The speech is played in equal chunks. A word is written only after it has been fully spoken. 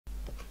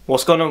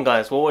What's going on,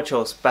 guys?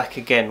 Chilwell back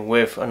again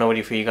with another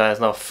video for you guys.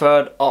 Now,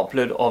 third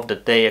upload of the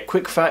day. A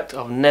quick fact,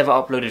 I've never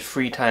uploaded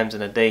 3 times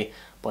in a day,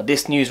 but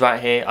this news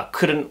right here, I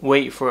couldn't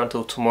wait for it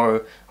until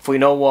tomorrow. I thought, you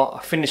know what, I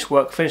finished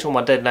work, finished all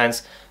my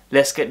deadlines,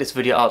 let's get this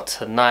video out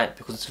tonight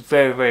because it's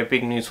very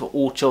big news for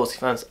all Chelsea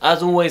fans.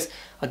 As always,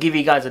 I'll give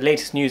you guys the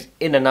latest news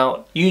in and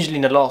out, usually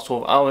in the last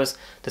 12 hours.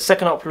 The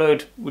second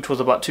upload, which was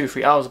about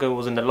 2-3 hours ago,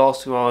 was in the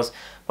last 2 hours,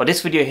 but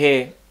this video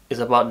here is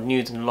about the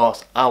news in the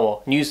last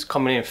hour. News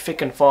coming in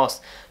thick and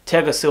fast.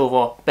 Thiago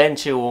Silva, Ben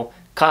Chilwell,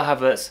 Kai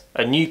Havertz,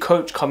 a new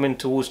coach coming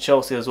towards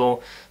Chelsea as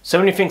well. So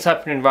many things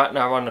happening right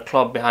now around the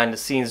club behind the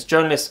scenes.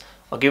 Journalists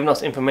are giving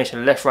us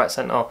information left, right,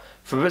 centre.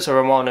 Fabirizio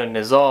Romano,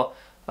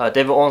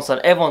 David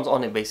Ornstein, everyone's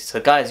on it basically.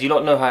 So guys, you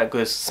don't know how it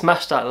goes.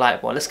 Smash that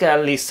like button. Let's get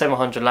at least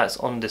 700 likes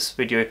on this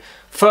video.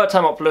 Third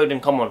time uploading,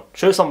 come on.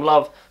 Show some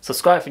love.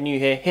 Subscribe if you're new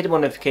here. Hit the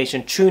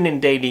notification. Tune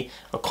in daily.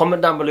 And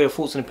comment down below your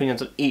thoughts and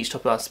opinions on each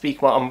topic I speak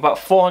about. I'm about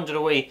 400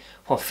 away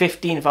from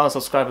 15,000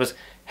 subscribers.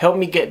 Help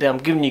me get there. I'm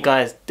giving you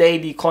guys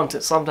daily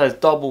content, sometimes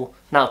double,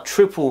 now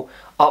triple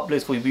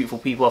uploads for you beautiful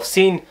people. I've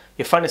seen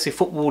your fantasy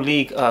football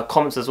league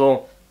comments as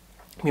well.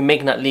 We're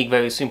making that league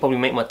very soon. Probably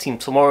make my team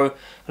tomorrow. I'm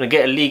gonna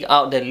get a league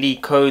out there,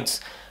 league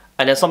codes,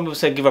 and then some people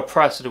say give a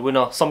prize to the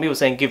winner. Some people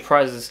saying give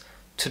prizes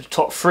to the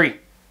top 3.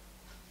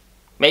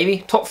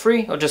 Maybe top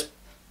 3 or just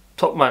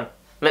top man.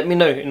 Let me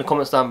know in the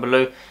comments down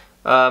below.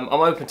 I'm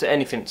open to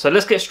anything. So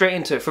let's get straight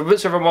into it.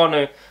 Fabirizio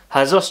Romano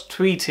has just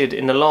tweeted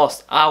in the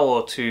last hour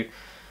or two.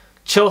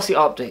 Chelsea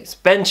updates.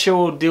 Ben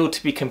Chilwell deal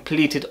to be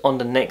completed on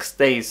the next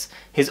days.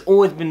 He's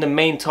always been the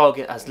main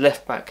target as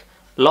left back.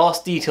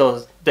 Last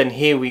details, then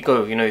here we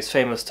go. You know his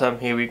famous term,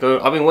 here we go.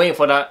 I've been waiting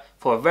for that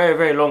for a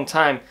very long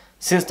time.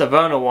 Since the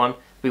Werner one,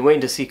 we're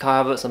waiting to see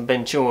Kai Havertz and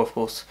Ben Chilwell, of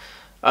course.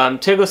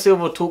 Thiago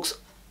Silva talks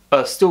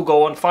still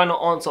go on. Final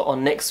answer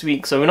on next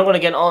week. So we're not going to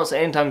get an answer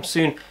anytime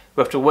soon.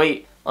 We have to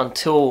wait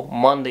until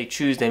Monday,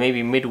 Tuesday,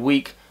 maybe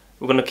midweek.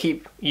 We're going to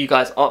keep you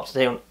guys up to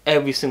date on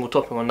every single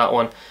topic on that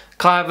one.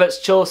 Kai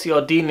Havertz, Chelsea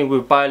are dealing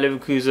with Bayer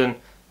Leverkusen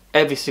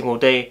every single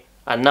day,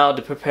 and now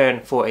they're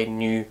preparing for a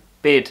new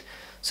bid.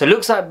 So it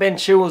looks like Ben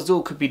Chilwell's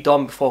deal could be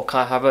done before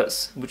Kai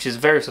Havertz, which is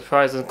very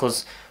surprising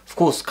because, of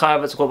course, Kai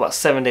Havertz has got about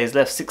 7 days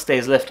left, 6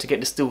 days left to get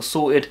this deal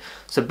sorted.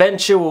 So Ben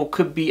Chilwell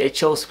could be a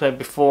Chelsea player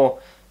before,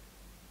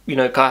 you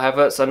know, Kai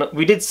Havertz. And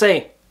we did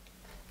say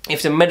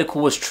if the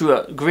medical was true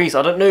at Greece,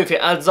 I don't know if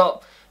it adds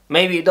up,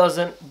 maybe it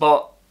doesn't,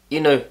 but you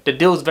know, the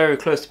deal's very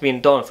close to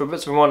being done.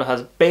 Fabirizio Romano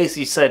has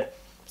basically said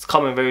it's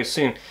coming very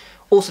soon.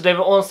 Also,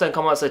 David Ornstein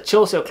come out and said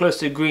Chelsea are close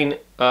to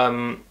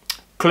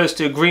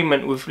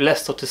agreement with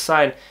Leicester to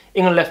sign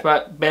England left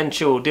back Ben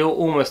Chilwell. Deal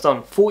almost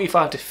done.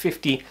 45 to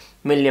 50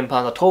 million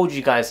pounds. I told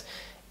you guys,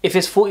 if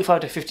it's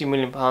 45 to 50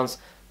 million pounds,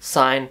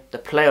 sign the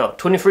player.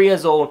 23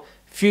 years old,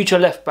 future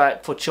left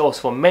back for Chelsea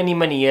for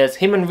many years.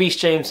 Him and Reece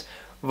James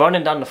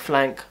running down the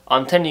flank.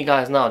 I'm telling you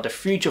guys now, the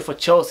future for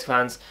Chelsea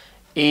fans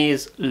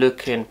is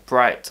looking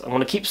bright. I'm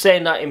going to keep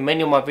saying that in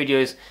many of my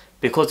videos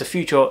because the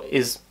future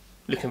is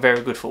looking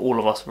very good for all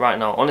of us right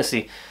now.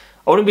 Honestly,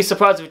 I wouldn't be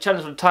surprised if we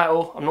challenge for the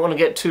title. I'm not going to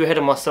get too ahead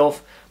of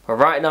myself, but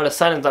right now the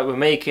signings that we're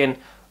making,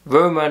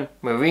 Roman,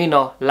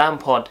 Marina,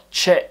 Lampard,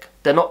 Czech,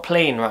 they're not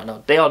playing right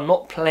now. They are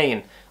not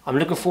playing. I'm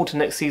looking forward to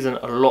next season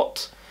a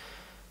lot.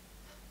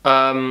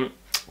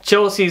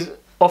 Chelsea's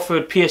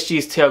offered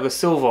PSG's Thiago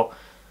Silva.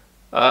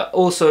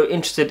 Also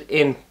interested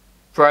in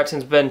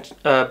Brighton's Ben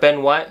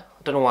White.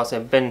 I don't know why I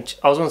said Ben.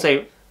 I was going to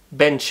say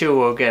Ben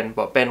Chilwell again,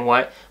 but Ben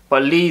White.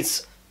 But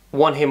Leeds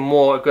want him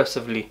more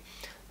aggressively.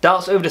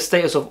 Doubts over the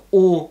status of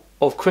all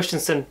of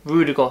Christensen,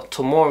 Rudiger,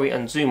 Tomori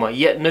and Zouma.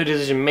 Yet no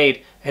decision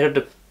made ahead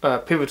of the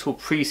pivotal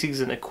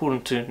pre-season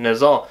according to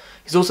Nazar.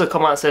 He's also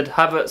come out and said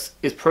Havertz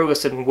is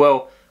progressing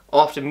well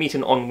after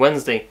meeting on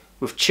Wednesday.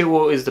 With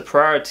Chilwell is the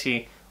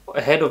priority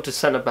ahead of the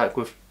centre-back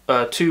with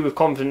 2 with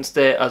confidence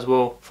there as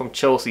well from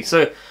Chelsea.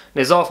 So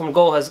Nazar from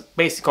goal has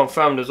basically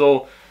confirmed as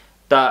well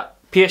that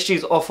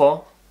PSG's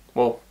offer,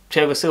 well,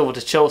 Thiago Silva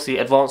to Chelsea,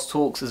 advanced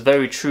talks, is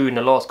very true in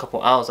the last couple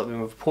of hours that we've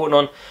been reporting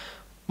on.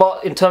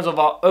 But in terms of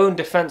our own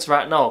defence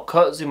right now,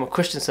 Zouma,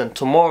 Christensen,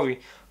 Tomori,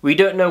 we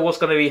don't know what's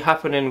going to be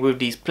happening with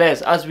these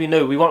players. As we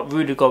know, we want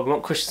Rudiger, we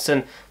want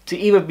Christensen to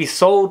either be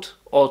sold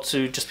or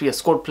to just be a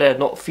squad player,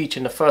 not feature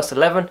in the first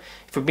 11,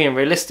 if we're being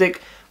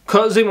realistic.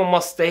 Zouma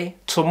must stay.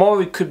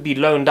 Tomori could be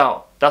loaned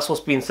out. That's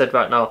what's being said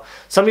right now.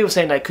 Some people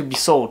saying that it could be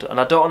sold, and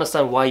I don't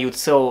understand why you would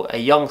sell a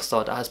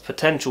youngster that has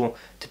potential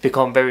to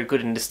become very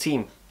good in this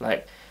team.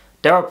 Like,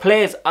 there are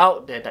players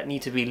out there that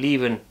need to be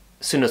leaving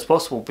as soon as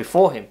possible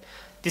before him.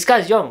 This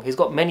guy's young. He's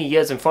got many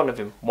years in front of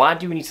him. Why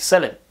do we need to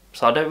sell him?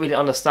 So I don't really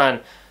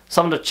understand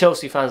some of the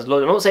Chelsea fans. I'm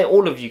not saying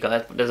all of you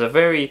guys, but there's a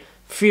very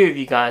few of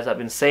you guys that have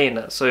been saying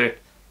that. So,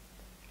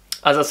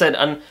 as I said,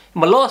 and in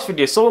my last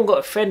video, someone got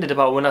offended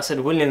about when I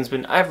said Willian's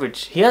been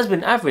average. He has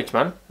been average,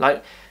 man.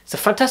 Like, he's a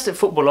fantastic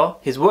footballer.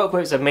 His work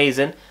rate is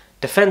amazing.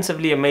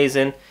 Defensively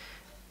amazing.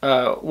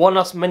 Won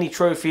us many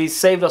trophies.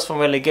 Saved us from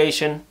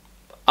relegation.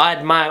 I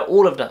admire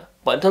all of that.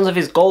 But in terms of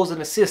his goals and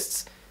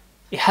assists,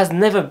 it has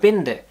never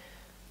been there.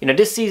 You know,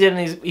 this season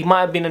he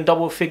might have been in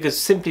double figures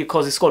simply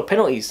because he scored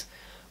penalties.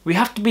 we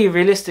have to be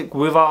realistic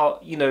with our,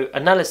 you know,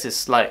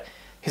 analysis. Like,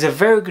 he's a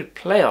very good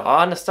player.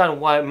 I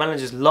understand why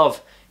managers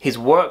love his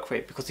work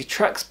rate, because he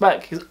tracks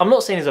back. I'm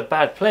not saying he's a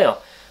bad player.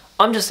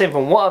 I'm just saying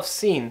from what I've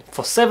seen,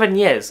 for 7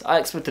 years, I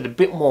expected a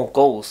bit more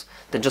goals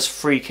than just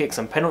free kicks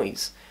and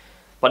penalties.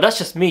 But that's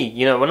just me.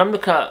 You know, when I'm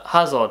looking at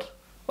Hazard,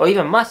 or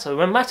even Mata,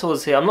 when Mata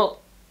was here, I'm not,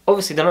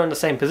 obviously they're not in the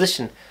same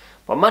position,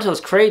 but Mata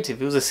was creative.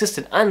 He was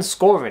assisting and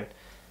scoring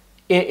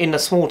in a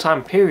small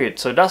time period.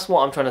 So that's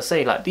what I'm trying to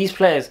say. Like, these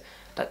players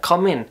that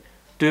come in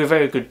do a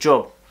very good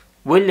job.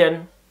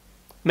 Willian,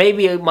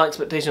 maybe my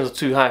expectations are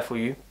too high for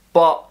you,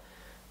 but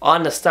I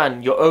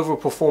understand your overall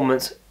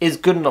performance is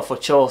good enough for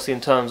Chelsea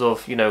in terms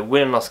of, you know,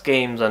 winning us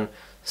games and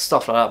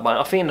stuff like that. But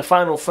I think in the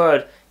final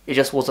third, it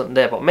just wasn't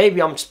there. But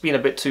maybe I'm just being a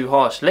bit too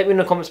harsh. Let me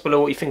know in the comments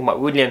below what you think about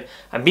Willian,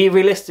 and be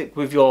realistic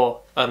with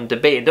your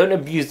debate. And don't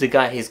abuse the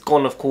guy. He's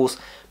gone, of course.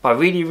 But I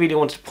really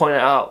wanted to point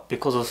it out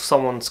because of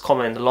someone's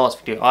comment in the last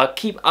video. I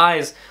keep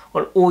eyes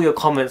on all your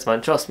comments,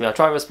 man. Trust me. I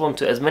try to respond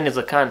to as many as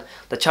I can.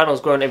 The channel's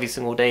growing every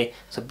single day.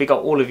 So big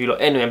up all of you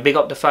lot. Anyway, and big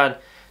up the fan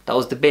that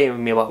was debating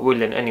with me about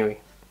Willian anyway.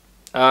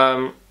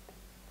 What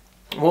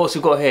else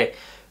we got here?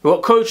 We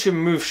got coaching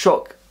move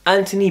shock.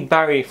 Anthony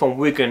Barry from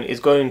Wigan is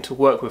going to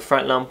work with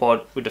Frank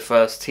Lampard with the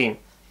first team.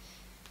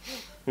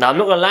 Now, I'm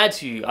not going to lie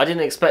to you, I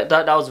didn't expect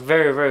that. That was a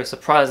very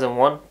surprising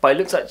one. But it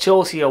looks like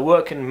Chelsea are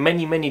working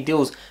many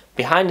deals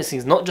behind the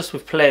scenes, not just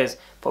with players,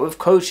 but with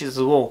coaches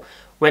as well.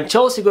 When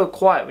Chelsea go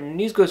quiet, when the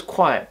news goes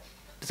quiet,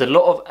 there's a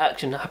lot of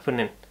action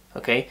happening,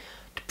 okay?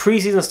 The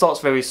pre-season starts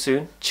very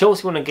soon.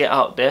 Chelsea want to get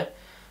out there.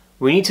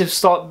 We need to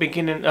start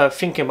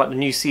thinking about the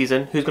new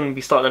season. Who's going to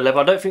be starting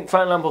 11? I don't think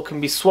Frank Lampard can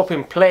be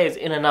swapping players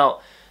in and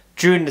out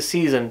during the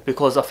season,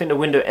 because I think the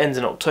window ends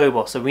in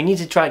October. So we need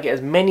to try and get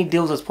as many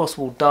deals as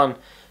possible done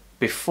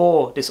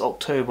before this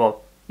October.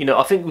 You know,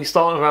 I think we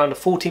start around the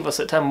 14th of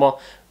September.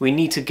 We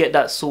need to get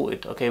that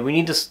sorted, okay? We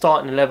need to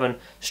start in 11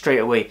 straight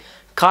away.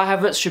 Kai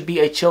Havertz should be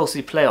a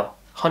Chelsea player,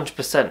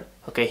 100%.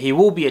 Okay, he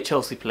will be a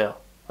Chelsea player.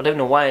 I don't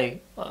know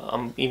why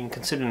I'm even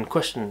considering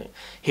questioning it.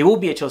 He will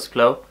be a Chelsea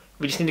player.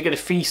 We just need to get the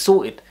fee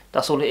sorted.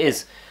 That's all it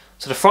is.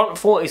 So the front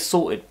four is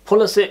sorted.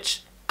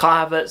 Pulisic,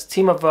 Kai Havertz,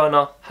 Timo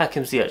Werner,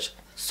 Hakim Ziyech,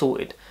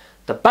 sorted.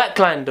 The back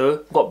line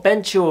though, got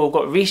Ben Chilwell,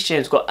 got Reece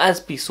James, got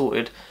Aspi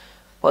sorted.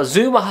 But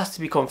Zouma has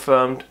to be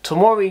confirmed.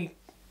 Tomori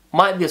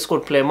might be a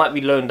squad player, might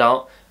be loaned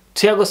out.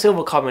 Thiago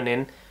Silva coming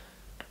in.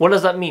 What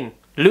does that mean?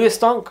 Lewis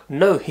Dunk?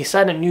 No, he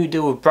signed a new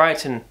deal with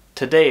Brighton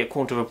today,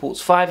 according to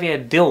reports. 5-year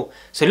deal.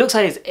 So it looks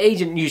like his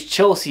agent used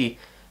Chelsea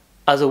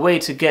as a way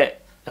to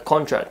get a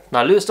contract.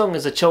 Now, Lewis Dunk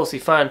is a Chelsea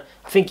fan.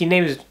 I think he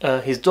named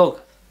his dog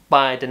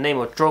by the name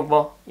of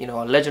Drogba, you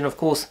know, a legend, of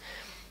course.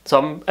 So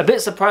I'm a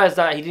bit surprised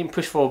that he didn't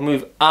push for a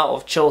move out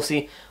of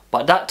Chelsea,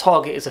 but that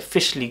target is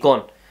officially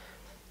gone.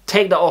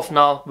 Take that off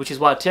now, which is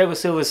why Thiago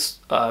Silva's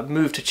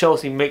move to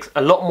Chelsea makes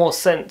a lot more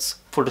sense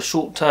for the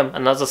short term.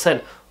 And as I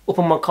said,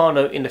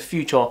 Upamecano in the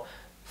future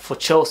for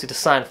Chelsea to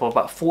sign for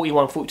about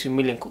 41-42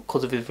 million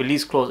because of his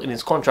release clause in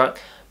his contract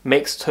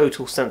makes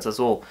total sense as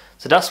well.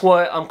 So that's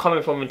where I'm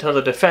coming from in terms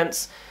of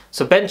defence.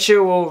 So Ben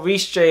Chilwell,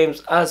 Reece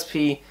James,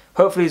 Aspi,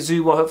 hopefully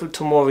Zouma, hopefully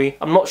Tomori.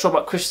 I'm not sure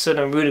about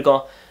Christensen and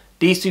Rudiger.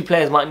 These two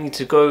players might need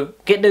to go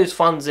get those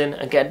funds in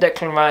and get a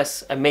Declan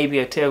Rice and maybe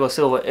a Thiago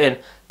Silva in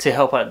to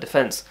help out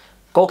defence.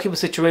 Goalkeeper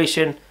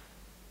situation,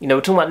 you know,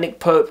 we're talking about Nick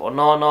Pope or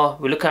Nana.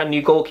 We're looking at a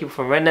new goalkeeper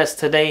from Rennes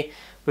today.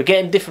 We're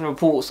getting different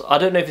reports. I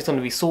don't know if it's going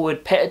to be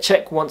sorted. Petr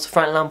Cech wants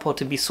Frank Lampard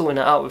to be sorting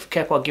it out with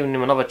Kepa, giving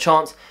him another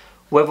chance.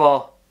 Whether,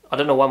 I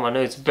don't know why my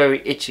nose is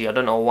very itchy. I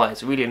don't know why.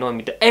 It's really annoying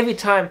me. Every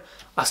time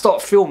I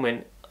start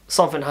filming,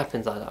 something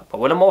happens like that. But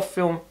when I'm off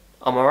film,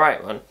 I'm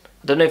alright, man.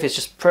 I don't know if it's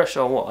just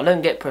pressure or what. I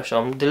don't get pressure.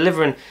 I'm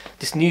delivering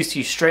this news to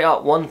you straight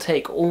up, one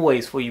take,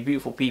 always for you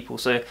beautiful people.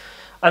 So,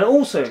 and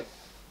also,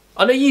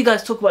 I know you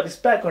guys talk about this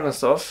background and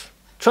stuff.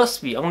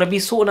 Trust me, I'm going to be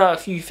sorting out a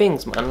few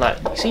things, man. Like,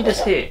 you see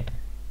this here?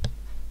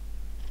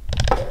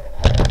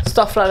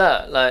 Stuff like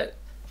that. Like,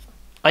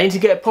 I need to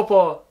get a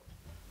proper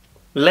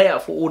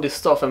layout for all this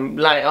stuff and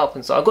light it up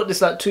and so I got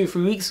this like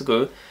 2-3 weeks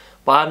ago,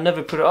 but I've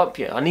never put it up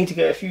yet. I need to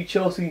get a few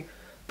Chelsea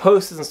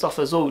posters and stuff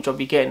as well, which I'll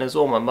be getting as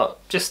well, man.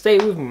 But just stay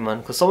with me, man,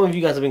 because some of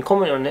you guys have been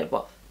commenting on it,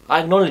 but I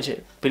acknowledge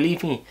it.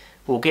 Believe me,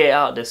 we'll get it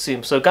out there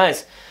soon. So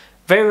guys,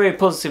 very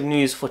positive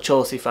news for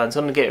Chelsea fans.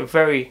 It's going to get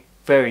very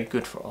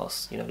good for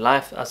us. You know,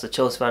 life as a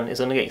Chelsea fan is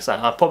going to get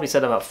exciting. I've probably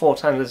said that about 4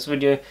 times in this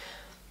video,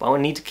 but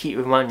I need to keep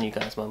reminding you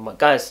guys, man. But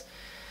guys,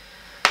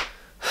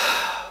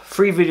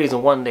 3 videos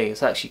in 1 day,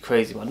 it's actually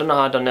crazy, man. I don't know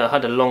how I've done it. I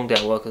had a long day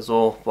at work as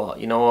well, but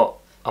you know what?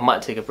 I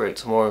might take a break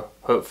tomorrow,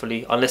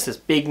 hopefully. Unless there's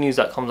big news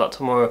that comes out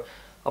tomorrow,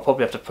 I'll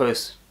probably have to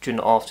post during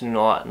the afternoon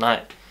or at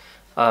night.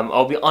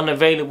 I'll be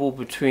unavailable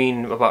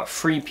between about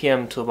 3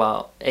 PM to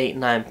about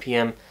 8-9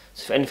 PM.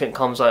 So if anything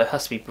comes out, it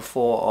has to be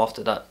before or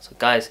after that. So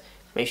guys,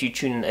 make sure you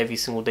tune in every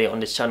single day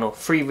on this channel.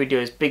 3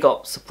 videos, big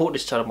up, support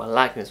this channel by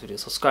liking this video,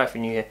 subscribe if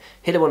you're new here,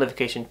 hit the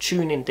notification,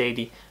 tune in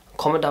daily,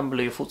 comment down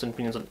below your thoughts and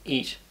opinions on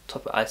each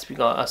topic I speak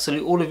on. I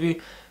salute all of you.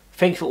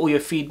 Thank you for all your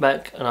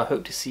feedback, and I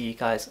hope to see you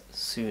guys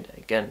soon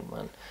again,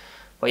 man.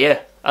 But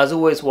yeah, as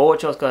always, well,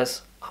 watch out,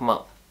 guys. I'm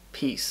out.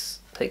 Peace.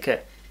 Take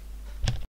care.